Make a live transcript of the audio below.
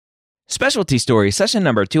Specialty Story, session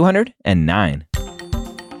number 209.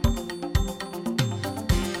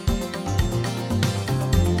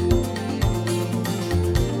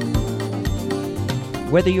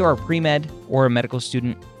 Whether you are a pre-med or a medical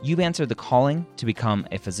student, you've answered the calling to become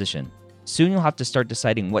a physician. Soon you'll have to start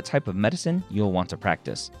deciding what type of medicine you'll want to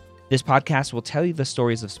practice. This podcast will tell you the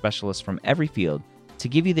stories of specialists from every field to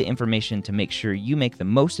give you the information to make sure you make the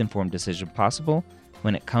most informed decision possible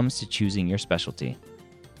when it comes to choosing your specialty.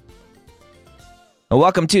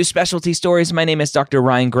 Welcome to Specialty Stories. My name is Dr.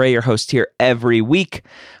 Ryan Gray, your host here every week,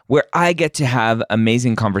 where I get to have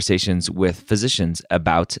amazing conversations with physicians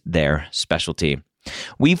about their specialty.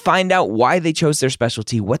 We find out why they chose their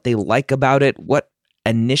specialty, what they like about it, what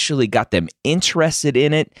initially got them interested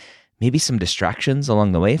in it, maybe some distractions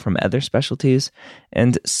along the way from other specialties,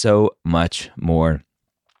 and so much more.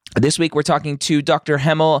 This week, we're talking to Dr.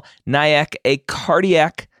 Hemal Nayak, a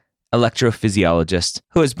cardiac electrophysiologist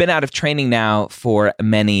who has been out of training now for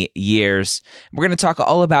many years. We're going to talk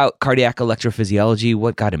all about cardiac electrophysiology,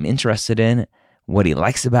 what got him interested in, what he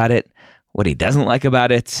likes about it, what he doesn't like about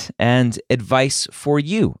it, and advice for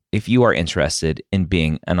you if you are interested in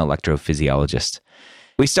being an electrophysiologist.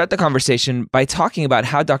 We start the conversation by talking about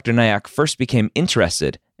how Dr. Nayak first became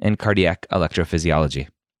interested in cardiac electrophysiology.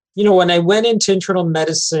 You know, when I went into internal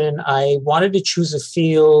medicine, I wanted to choose a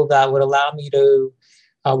field that would allow me to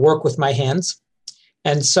work with my hands.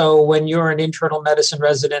 And so when you're an internal medicine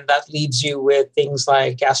resident, that leaves you with things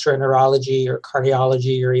like gastroenterology or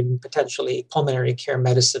cardiology or even potentially pulmonary care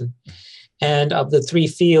medicine. And of the three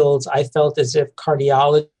fields, I felt as if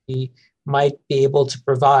cardiology might be able to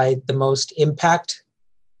provide the most impact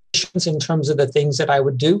in terms of the things that I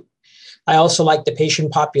would do. I also like the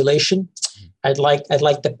patient population. I'd like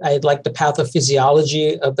the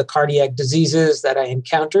pathophysiology of the cardiac diseases that I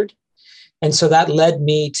encountered. And so that led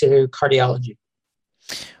me to cardiology.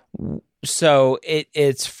 So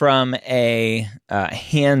it's from a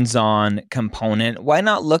hands-on component. Why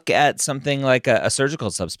not look at something like a surgical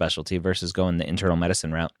subspecialty versus going the internal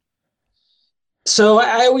medicine route? So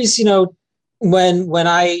I always, when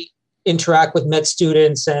I interact with med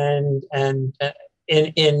students and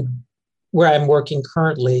in where I'm working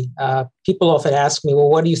currently, people often ask me, well,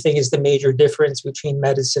 what do you think is the major difference between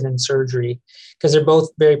medicine and surgery? Because they're both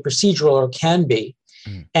very procedural or can be.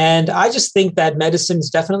 And I just think that medicine is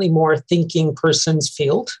definitely more a thinking person's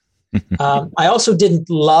field. I also didn't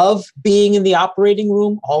love being in the operating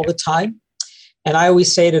room all the time. And I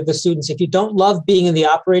always say to the students, if you don't love being in the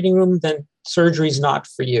operating room, then surgery is not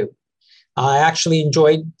for you. I actually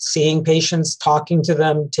enjoyed seeing patients, talking to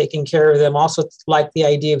them, taking care of them. Also like the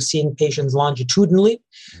idea of seeing patients longitudinally,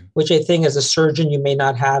 which I think as a surgeon, you may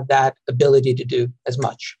not have that ability to do as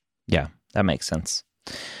much. Yeah, that makes sense.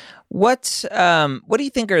 What do you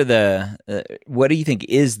think are what do you think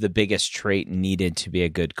is the biggest trait needed to be a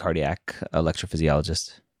good cardiac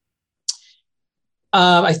electrophysiologist?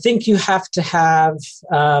 I think you have to have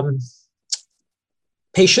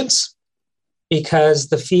patience, because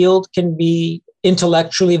the field can be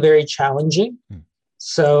intellectually very challenging.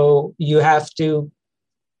 So you have to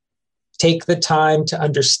take the time to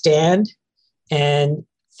understand and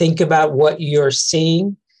think about what you're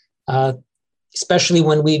seeing, especially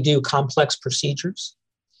when we do complex procedures.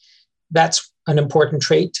 That's an important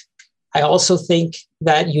trait. I also think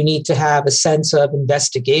that you need to have a sense of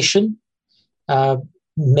investigation.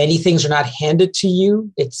 Many things are not handed to you.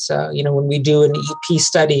 It's, when we do an EP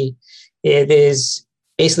study, it is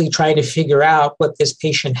basically trying to figure out what this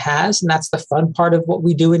patient has. And that's the fun part of what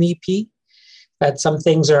we do in EP. That some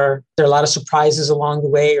things there are a lot of surprises along the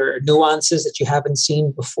way or nuances that you haven't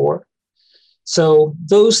seen before. So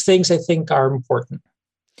those things I think are important.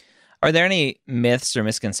 Are there any myths or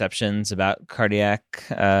misconceptions about cardiac,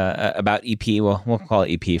 about EP? Well, we'll call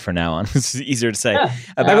it EP from now on. It's easier to say. Yeah,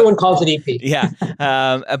 everyone calls it EP. Yeah.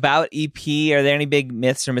 About EP, are there any big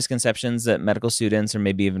myths or misconceptions that medical students or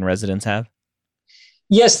maybe even residents have?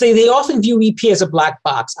 Yes, they often view EP as a black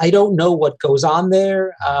box. I don't know what goes on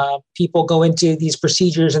there. People go into these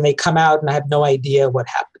procedures and they come out and I have no idea what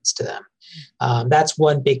happens to them. That's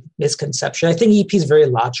one big misconception. I think EP is very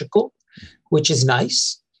logical, which is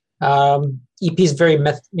nice. EP is very,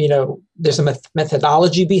 there's a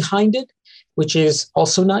methodology behind it, which is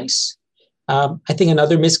also nice. I think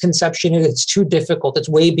another misconception is it's too difficult. It's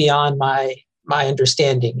way beyond my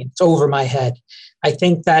understanding. It's over my head. I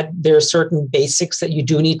think that there are certain basics that you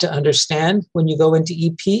do need to understand when you go into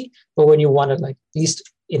EP, or when you want to at least,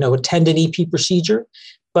 attend an EP procedure,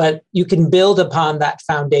 but you can build upon that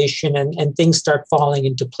foundation and things start falling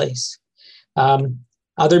into place.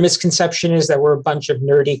 Other misconception is that we're a bunch of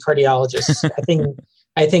nerdy cardiologists.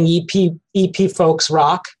 I think EP folks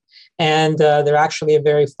rock, And they're actually a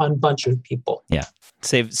very fun bunch of people. Yeah.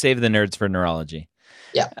 Save the nerds for neurology.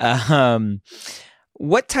 Yeah.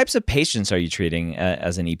 What types of patients are you treating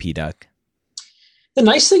as an EP doc? The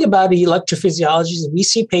nice thing about electrophysiology is we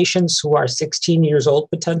see patients who are 16 years old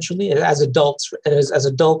potentially as adults, as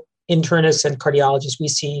adult internists and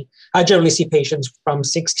cardiologists. I generally see patients from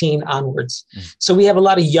 16 onwards. So we have a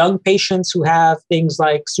lot of young patients who have things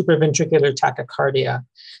like supraventricular tachycardia,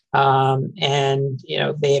 and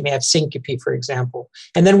they may have syncope, for example.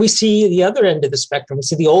 And then we see the other end of the spectrum. We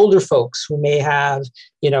see the older folks who may have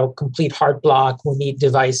complete heart block, who need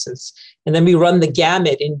devices. And then we run the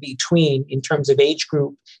gamut in between in terms of age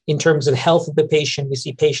group, in terms of health of the patient. We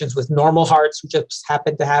see patients with normal hearts who just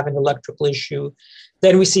happen to have an electrical issue.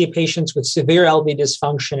 Then we see patients with severe LV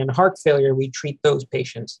dysfunction and heart failure. We treat those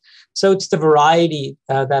patients. So it's the variety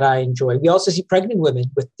that I enjoy. We also see pregnant women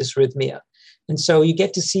with dysrhythmia. And so you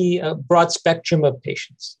get to see a broad spectrum of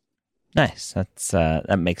patients. Nice.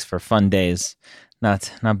 That makes for fun days,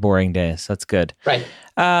 not boring days. That's good. Right.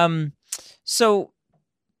 So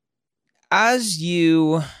as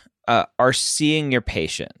you are seeing your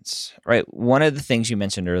patients, right? One of the things you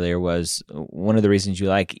mentioned earlier was one of the reasons you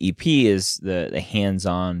like EP is the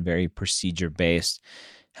hands-on, very procedure-based.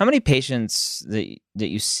 How many patients that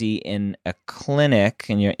you see in a clinic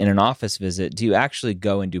and you're in an office visit do you actually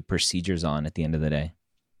go and do procedures on at the end of the day?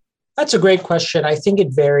 That's a great question. I think it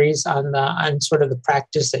varies on sort of the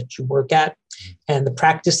practice that you work at and the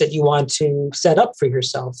practice that you want to set up for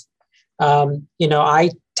yourself. I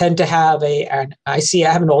tend to have I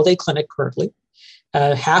have an all-day clinic currently.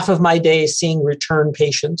 Half of my day is seeing return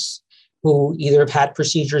patients who either have had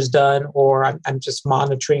procedures done or I'm just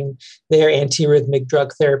monitoring their antiarrhythmic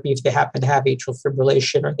drug therapy if they happen to have atrial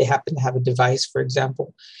fibrillation or they happen to have a device, for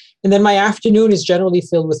example. And then my afternoon is generally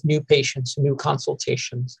filled with new patients, new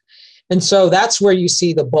consultations. And so that's where you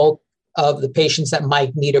see the bulk of the patients that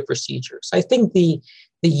might need a procedure. So I think the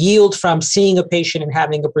yield from seeing a patient and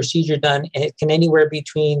having a procedure done, it can anywhere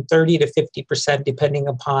between 30 to 50% depending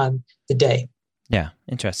upon the day. Yeah,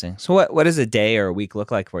 interesting. So what does a day or a week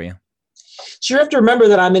look like for you? So you have to remember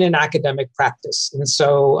that I'm in an academic practice. And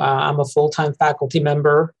so I'm a full-time faculty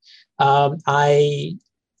member. I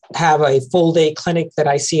have a full-day clinic that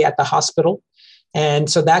I see at the hospital. And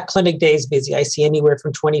so that clinic day is busy. I see anywhere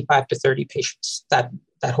from 25 to 30 patients that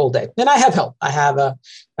whole day. And I have help. I have a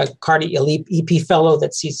cardiac EP fellow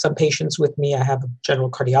that sees some patients with me. I have a general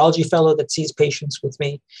cardiology fellow that sees patients with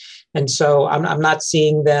me. And so I'm not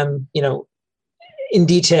seeing them, in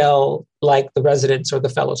detail like the residents or the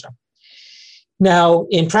fellows are. Now,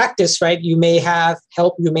 in practice, right, you may have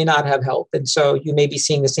help, you may not have help. And so you may be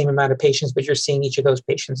seeing the same amount of patients, but you're seeing each of those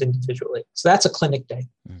patients individually. So that's a clinic day.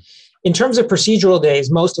 In terms of procedural days,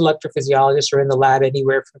 most electrophysiologists are in the lab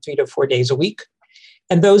anywhere from 3 to 4 days a week.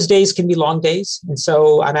 And those days can be long days. And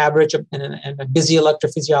so on average, a busy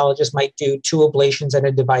electrophysiologist might do 2 ablations and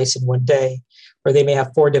a device in one day, or they may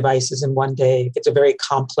have 4 devices in one day. If it's a very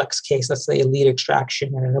complex case, let's say a lead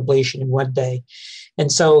extraction and an ablation in one day.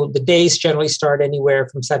 And so the days generally start anywhere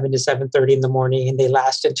from 7 to 7:30 in the morning, and they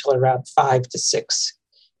last until around 5 to 6.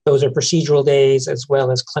 Those are procedural days as well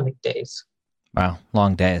as clinic days. Wow,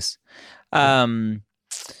 long days. What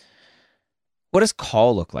does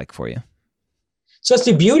call look like for you? So that's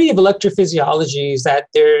the beauty of electrophysiology is that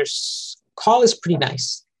call is pretty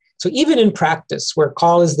nice. So even in practice, where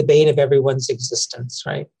call is the bane of everyone's existence,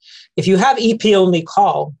 right? If you have EP-only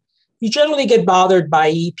call, you generally get bothered by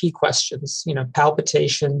EP questions,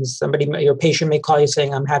 palpitations. Your patient may call you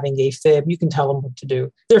saying, I'm having AFib. You can tell them what to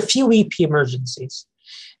do. There are few EP emergencies.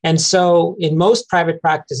 And so in most private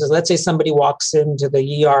practices, let's say somebody walks into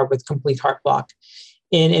the ER with complete heart block.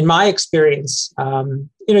 In my experience,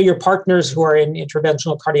 your partners who are in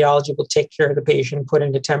interventional cardiology will take care of the patient, put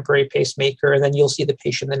in a temporary pacemaker, and then you'll see the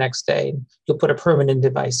patient the next day. And you'll put a permanent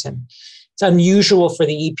device in. It's unusual for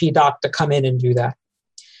the EP doc to come in and do that.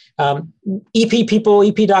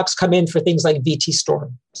 EP docs come in for things like VT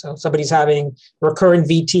storm. So somebody's having recurrent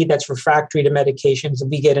VT that's refractory to medications,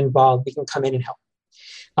 and we get involved. We can come in and help.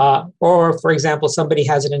 Or, for example, somebody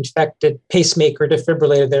has an infected pacemaker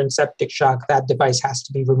defibrillator, they're in septic shock, that device has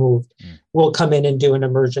to be removed. We'll come in and do an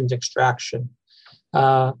emergent extraction.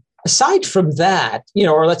 Aside from that,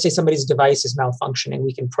 or let's say somebody's device is malfunctioning,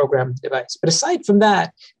 we can program the device. But aside from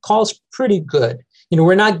that, call's pretty good.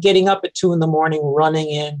 We're not getting up at 2 a.m, running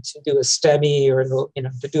in to do a STEMI or,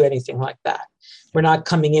 to do anything like that. We're not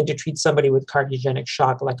coming in to treat somebody with cardiogenic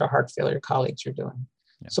shock like our heart failure colleagues are doing.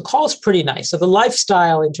 Yeah. So call is pretty nice. So the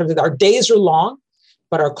lifestyle in terms of our days are long,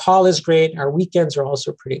 but our call is great. Our weekends are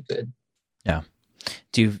also pretty good. Yeah.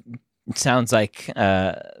 Do It sounds like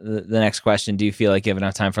the next question, do you feel like you have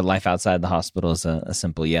enough time for life outside the hospital, is a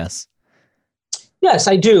simple yes? Yes,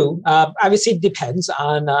 I do. Obviously, it depends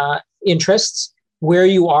on interests, where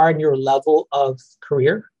you are in your level of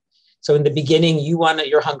career. So in the beginning,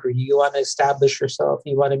 you're hungry. You want to establish yourself.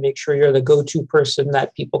 You want to make sure you're the go-to person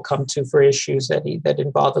that people come to for issues that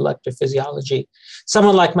involve electrophysiology.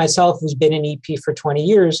 Someone like myself, who's been in EP for 20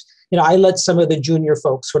 years, I let some of the junior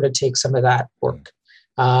folks sort of take some of that work.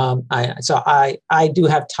 I do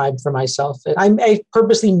have time for myself, and I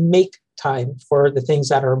purposely make time for the things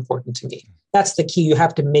that are important to me. That's the key. You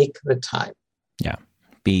have to make the time. Yeah.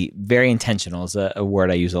 Be very intentional is a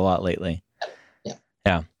word I use a lot lately.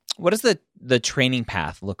 Yeah. What does the training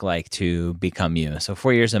path look like to become you? So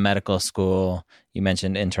 4 years of medical school, you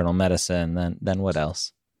mentioned internal medicine, then what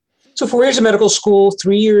else? So 4 years of medical school,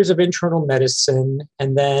 3 years of internal medicine,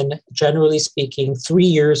 and then generally speaking, 3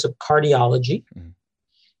 years of cardiology,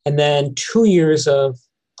 and then 2 years of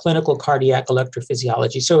clinical cardiac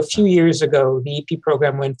electrophysiology. So a few years ago, the EP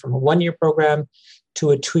program went from a 1-year program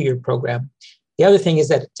to a 2-year program. The other thing is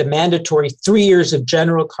that it's a mandatory 3 years of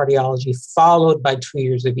general cardiology followed by 2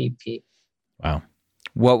 years of EP. Wow.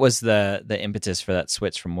 What was the impetus for that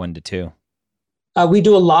switch from 1 to 2? We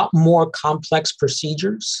do a lot more complex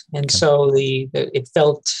procedures. And so the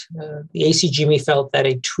ACGME felt that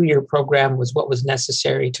a 2-year program was what was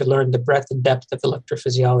necessary to learn the breadth and depth of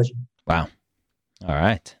electrophysiology. Wow. All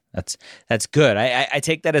right. That's good. I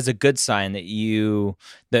take that as a good sign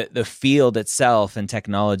that the field itself and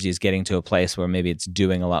technology is getting to a place where maybe it's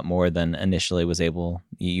doing a lot more than initially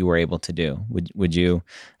you were able to do. Would you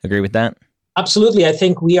agree with that? Absolutely. I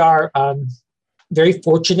think we are very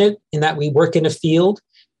fortunate in that we work in a field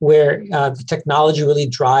where the technology really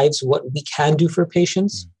drives what we can do for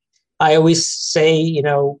patients. I always say,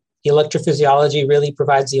 the electrophysiology really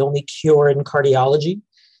provides the only cure in cardiology.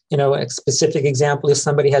 A specific example is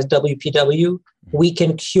somebody has WPW. We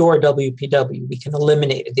can cure WPW. We can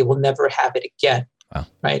eliminate it. They will never have it again. Wow.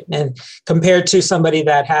 Right? And compared to somebody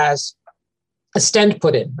that has a stent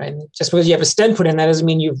put in, right? Just because you have a stent put in, that doesn't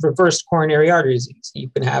mean you've reversed coronary artery disease. You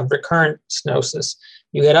can have recurrent stenosis.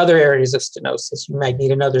 You get other areas of stenosis. You might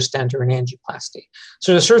need another stent or an angioplasty.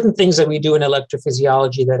 So there's certain things that we do in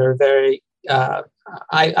electrophysiology that are very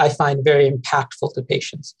I find very impactful to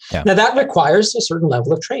patients. Yeah. Now that requires a certain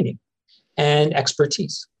level of training and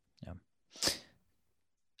expertise. Yeah.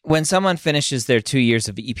 When someone finishes their 2 years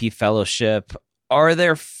of EP fellowship, are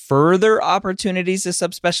there further opportunities to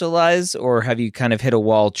subspecialize, or have you kind of hit a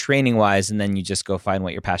wall training wise and then you just go find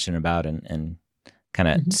what you're passionate about and kind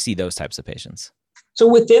of see those types of patients? So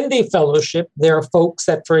within the fellowship, there are folks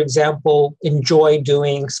that, for example, enjoy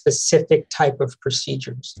doing specific type of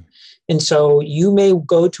procedures. And so you may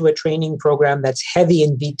go to a training program that's heavy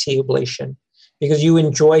in VT ablation because you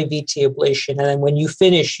enjoy VT ablation. And then when you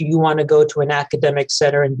finish, you want to go to an academic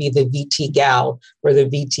center and be the VT gal or the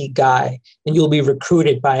VT guy. And you'll be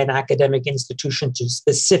recruited by an academic institution to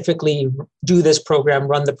specifically do this program,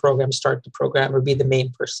 run the program, start the program, or be the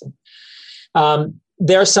main person.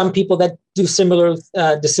 There are some people that do similar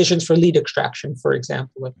decisions for lead extraction, for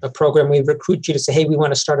example. A program, we recruit you to say, hey, we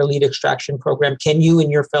want to start a lead extraction program. Can you in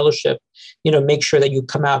your fellowship, make sure that you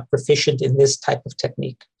come out proficient in this type of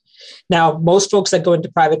technique? Now, most folks that go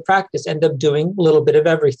into private practice end up doing a little bit of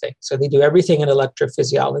everything. So they do everything in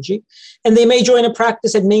electrophysiology. And they may join a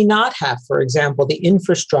practice that may not have, for example, the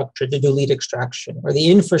infrastructure to do lead extraction or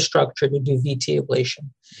the infrastructure to do VT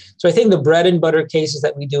ablation. So I think the bread and butter cases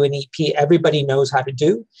that we do in EP, everybody knows how to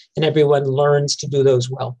do, and everyone learns to do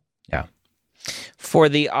those well. Yeah. For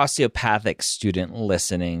the osteopathic student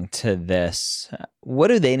listening to this, what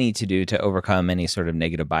do they need to do to overcome any sort of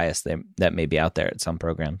negative bias that may be out there at some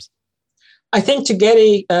programs? I think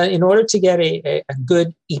in order to get a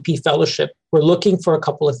good EP fellowship, we're looking for a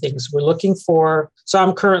couple of things. So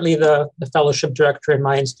I'm currently the fellowship director in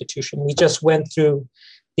my institution. We just went through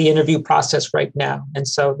the interview process right now. And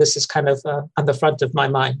so this is kind of on the front of my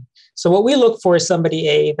mind. So what we look for is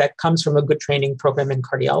somebody, that comes from a good training program in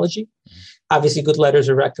cardiology, obviously good letters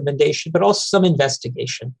of recommendation, but also some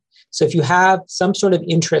investigation. So if you have some sort of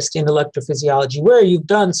interest in electrophysiology, where you've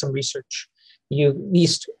done some research, you at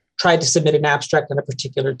least tried to submit an abstract on a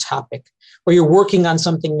particular topic, or you're working on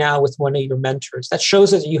something now with one of your mentors, that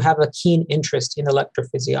shows that you have a keen interest in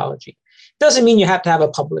electrophysiology. Doesn't mean you have to have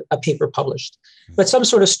a paper published, but some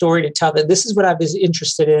sort of story to tell that this is what I was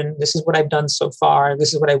interested in, this is what I've done so far,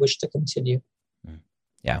 this is what I wish to continue.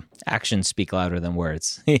 Yeah. Actions speak louder than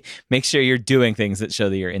words. Make sure you're doing things that show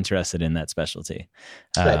that you're interested in that specialty.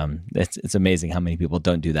 Right. It's amazing how many people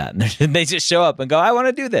don't do that. And they just show up and go, I want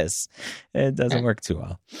to do this. It doesn't work too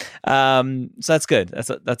well. So that's good.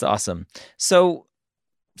 That's awesome. So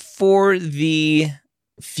for the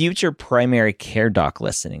future primary care doc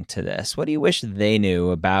listening to this, what do you wish they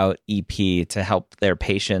knew about EP to help their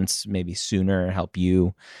patients maybe sooner, help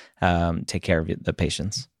you take care of the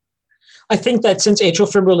patients? I think that since atrial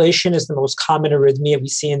fibrillation is the most common arrhythmia we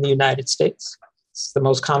see in the United States, it's the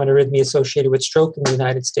most common arrhythmia associated with stroke in the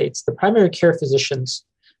United States, the primary care physicians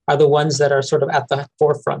are the ones that are sort of at the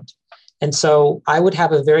forefront. And so I would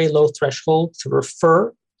have a very low threshold to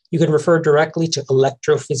refer. You can refer directly to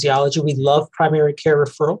electrophysiology. We love primary care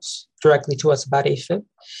referrals directly to us about AFib.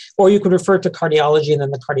 Or you can refer to cardiology, and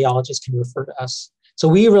then the cardiologist can refer to us. So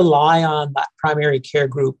we rely on that primary care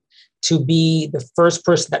group to be the first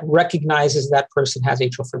person that recognizes that person has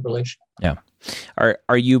atrial fibrillation. Yeah.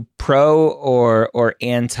 Are you pro or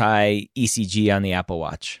anti ECG on the Apple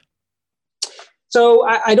Watch? So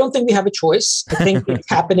I don't think we have a choice. I think it's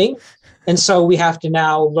happening. And so we have to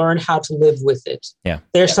now learn how to live with it. Yeah.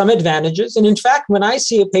 There's some advantages. And in fact, when I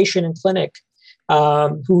see a patient in clinic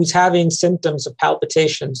who's having symptoms of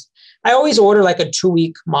palpitations, I always order like a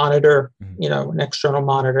 2-week monitor, an external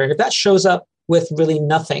monitor. And if that shows up with really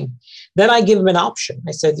nothing, then I give them an option.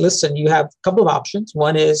 I said, listen, you have a couple of options.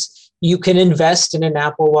 One is you can invest in an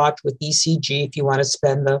Apple Watch with ECG if you want to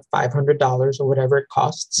spend the $500 or whatever it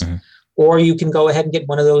costs. Mm-hmm. Or you can go ahead and get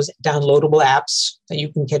one of those downloadable apps that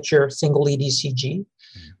you can get your single lead ECG.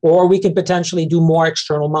 Mm-hmm. Or we can potentially do more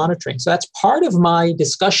external monitoring. So that's part of my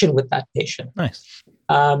discussion with that patient. Nice.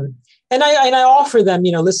 And I offer them,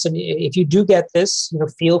 listen, if you do get this,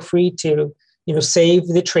 feel free to save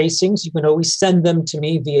the tracings. You can always send them to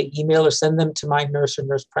me via email or send them to my nurse or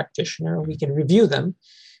nurse practitioner, and we can review them.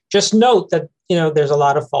 Just note that, there's a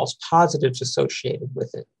lot of false positives associated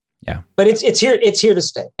with it. Yeah. But it's here to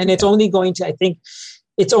stay. And it's only going to, I think,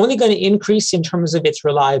 it's only going to increase in terms of its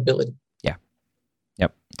reliability. Yeah.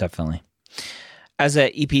 Yep, definitely. As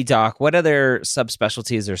a EP doc, what other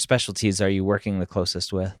subspecialties or specialties are you working the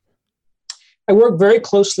closest with? I work very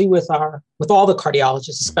closely with all the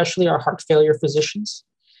cardiologists, especially our heart failure physicians.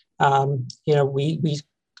 We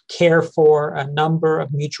care for a number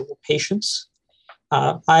of mutual patients.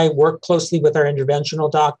 I work closely with our interventional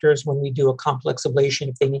doctors when we do a complex ablation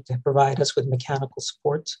if they need to provide us with mechanical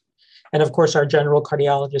support. And of course, our general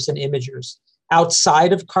cardiologists and imagers.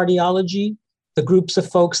 Outside of cardiology, the groups of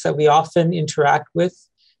folks that we often interact with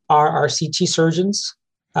are our CT surgeons.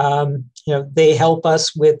 They help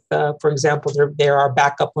us with, for example, they're our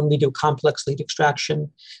backup when we do complex lead extraction.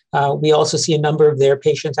 We also see a number of their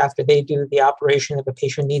patients after they do the operation. If a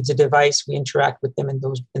patient needs a device, we interact with them in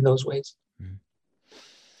those ways.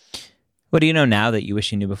 What do you know now that you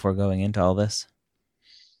wish you knew before going into all this?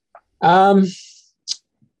 I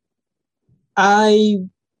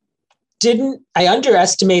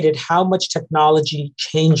underestimated how much technology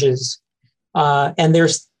changes. And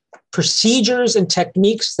there's procedures and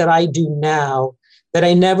techniques that I do now that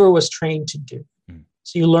I never was trained to do.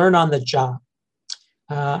 So you learn on the job.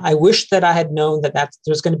 I wish that I had known that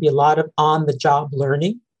there's going to be a lot of on-the-job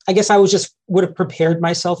learning. I guess I would have prepared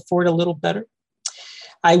myself for it a little better.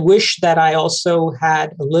 I wish that I also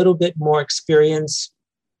had a little bit more experience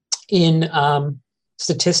in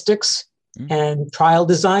statistics and trial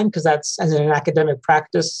design, because that's, as in an academic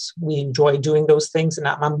practice, we enjoy doing those things, and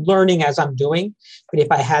I'm learning as I'm doing. But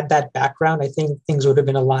if I had that background, I think things would have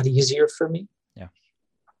been a lot easier for me. Yeah,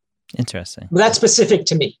 interesting. But that's specific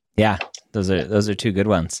to me. Yeah, those are two good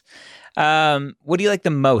ones. What do you like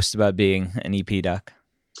the most about being an EP doc?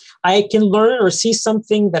 I can learn or see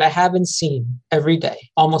something that I haven't seen every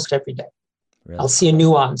day, almost every day. Really? I'll see a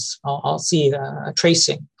nuance. I'll see a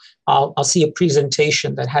tracing. I'll see a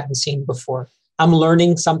presentation that I hadn't seen before. I'm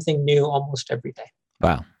learning something new almost every day.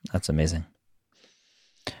 Wow, that's amazing.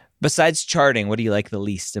 Besides charting, what do you like the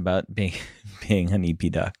least about being an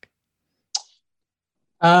EP doc?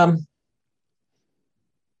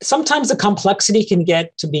 Sometimes the complexity can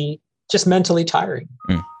get to be just mentally tiring.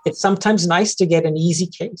 It's sometimes nice to get an easy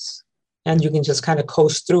case and you can just kind of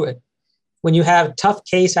coast through it. When you have tough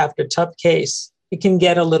case after tough case, it can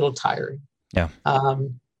get a little tiring. Yeah.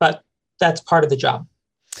 But that's part of the job.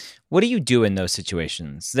 What do you do in those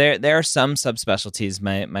situations? There are some subspecialties,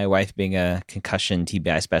 my wife being a concussion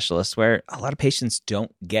TBI specialist, where a lot of patients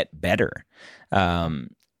don't get better.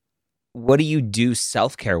 What do you do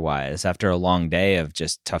self-care wise after a long day of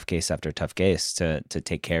just tough case after tough case to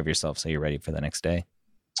take care of yourself so you're ready for the next day?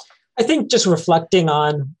 I think just reflecting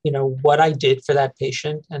on, what I did for that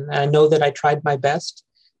patient. And I know that I tried my best.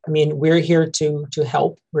 I mean, we're here to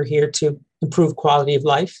help. We're here to improve quality of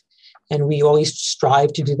life. And we always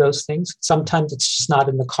strive to do those things. Sometimes it's just not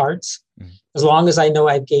in the cards. As long as I know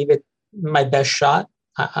I gave it my best shot,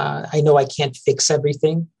 I know I can't fix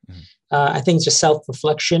everything. I think just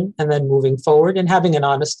self-reflection and then moving forward and having an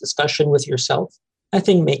honest discussion with yourself, I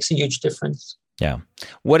think makes a huge difference. Yeah.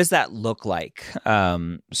 What does that look like,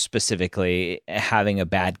 specifically having a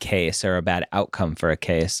bad case or a bad outcome for a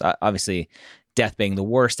case? Obviously, death being the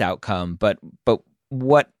worst outcome, but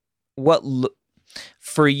what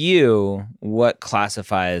for you, what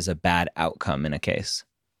classifies a bad outcome in a case?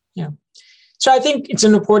 Yeah. So I think it's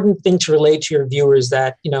an important thing to relate to your viewers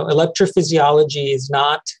that, electrophysiology is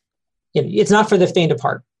not, it's not for the faint of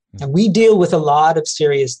heart. And we deal with a lot of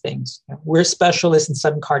serious things. We're specialists in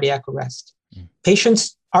sudden cardiac arrest.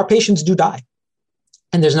 Our patients do die,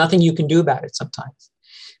 and there's nothing you can do about it sometimes.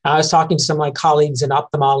 I was talking to some of my colleagues in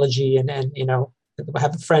ophthalmology and I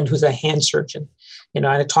have a friend who's a hand surgeon, and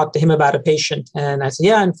I talked to him about a patient, and I said,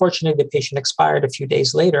 yeah, unfortunately, the patient expired a few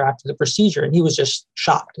days later after the procedure, and he was just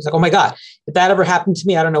shocked. He's like, oh my God, if that ever happened to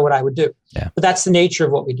me, I don't know what I would do. Yeah. But that's the nature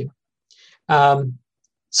of what we do.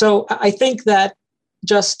 So I think that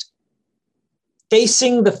just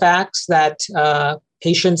facing the facts that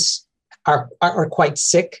patients are quite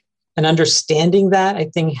sick and understanding that, I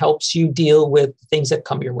think helps you deal with things that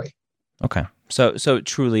come your way. Okay. So it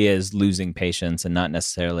truly is losing patience and not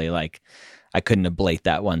necessarily like I couldn't ablate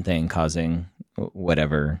that one thing causing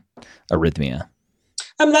whatever arrhythmia.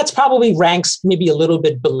 That's probably ranks maybe a little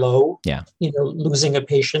bit below, yeah, losing a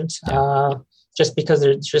patient just because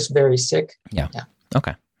they're just very sick. Yeah.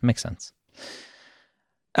 Okay. Makes sense.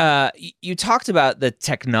 You talked about the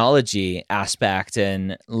technology aspect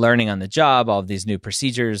and learning on the job, all of these new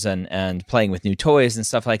procedures and playing with new toys and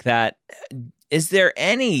stuff like that. Is there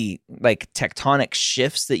any like tectonic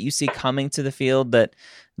shifts that you see coming to the field that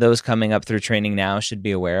those coming up through training now should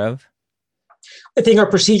be aware of? I think our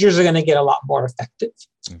procedures are going to get a lot more effective,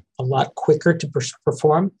 a lot quicker to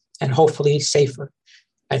perform, and hopefully safer.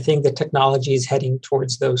 I think the technology is heading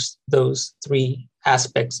towards those three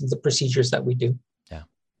aspects of the procedures that we do. Yeah,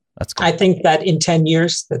 that's good. I think that in 10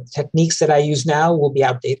 years, the techniques that I use now will be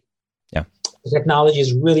outdated. Yeah. The technology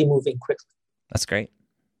is really moving quickly. That's great.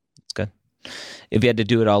 That's good. If you had to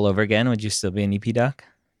do it all over again, would you still be an EP doc?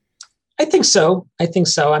 I think so.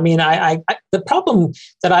 I mean, I the problem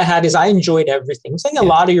that I had is I enjoyed everything. I think a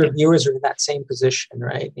lot of your viewers are in that same position,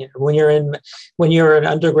 right? When you're an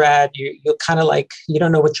undergrad, you're kind of like, you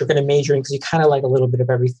don't know what you're going to major in because you kind of like a little bit of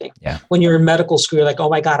everything. Yeah. When you're in medical school, you're like, oh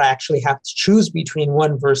my God, I actually have to choose between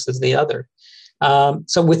one versus the other.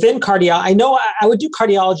 So within cardiology, I know I would do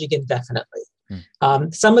cardiology again, definitely.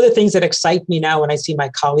 Some of the things that excite me now when I see my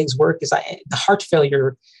colleagues' work is the heart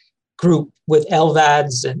failure group with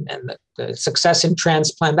LVADs and the success in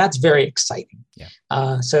transplant. That's very exciting.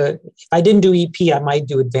 Yeah. So if I didn't do EP, I might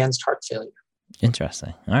do advanced heart failure.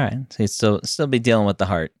 Interesting. All right. So you'd still be dealing with the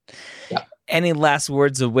heart. Yeah. Any last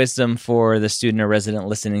words of wisdom for the student or resident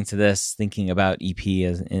listening to this, thinking about EP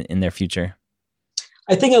as in their future?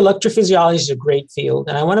 I think electrophysiology is a great field,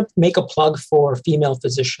 and I want to make a plug for female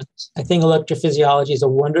physicians. I think electrophysiology is a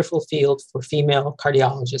wonderful field for female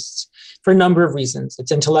cardiologists for a number of reasons.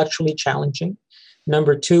 It's intellectually challenging.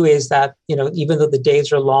 Number two is that, even though the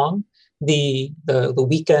days are long, the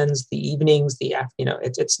weekends, the evenings,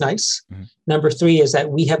 it's nice. Mm-hmm. Number three is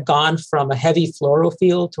that we have gone from a heavy fluoro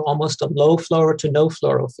field to almost a low fluoro to no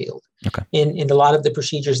fluoro field. Okay. In a lot of the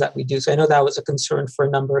procedures that we do. So I know that was a concern for a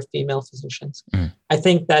number of female physicians. Mm. I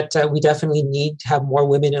think that we definitely need to have more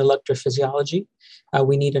women in electrophysiology.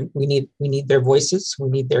 We need their voices. We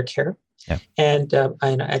need their care. Yeah. And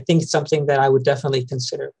I think it's something that I would definitely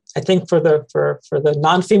consider. I think for the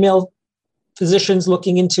non-female physicians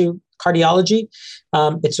looking into cardiology,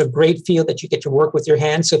 it's a great field that you get to work with your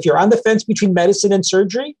hands. So if you're on the fence between medicine and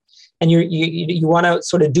surgery, and you want to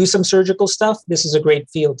sort of do some surgical stuff, this is a great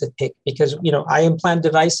field to pick because, I implant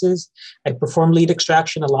devices, I perform lead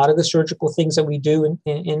extraction, a lot of the surgical things that we do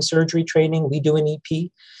in surgery training, we do in EP.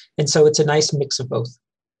 And so it's a nice mix of both.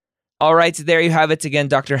 All right, there you have it again,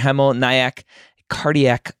 Dr. Hemal Nayak,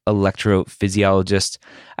 cardiac electrophysiologist.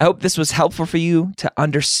 I hope this was helpful for you to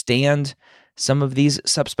understand some of these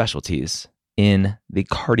subspecialties in the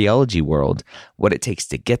cardiology world, what it takes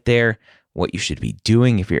to get there, what you should be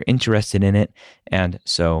doing if you're interested in it, and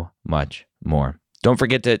so much more. Don't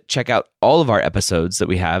forget to check out all of our episodes that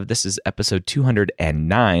we have. This is episode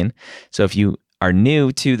 209. So if you are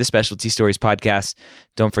new to the Specialty Stories podcast,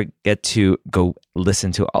 don't forget to go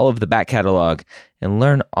listen to all of the back catalog and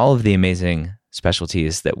learn all of the amazing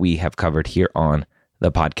specialties that we have covered here on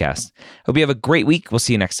the podcast. Hope you have a great week. We'll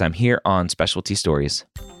see you next time here on Specialty Stories.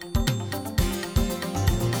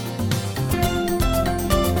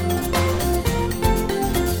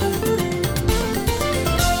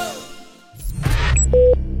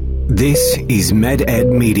 This is MedEd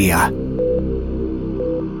Media.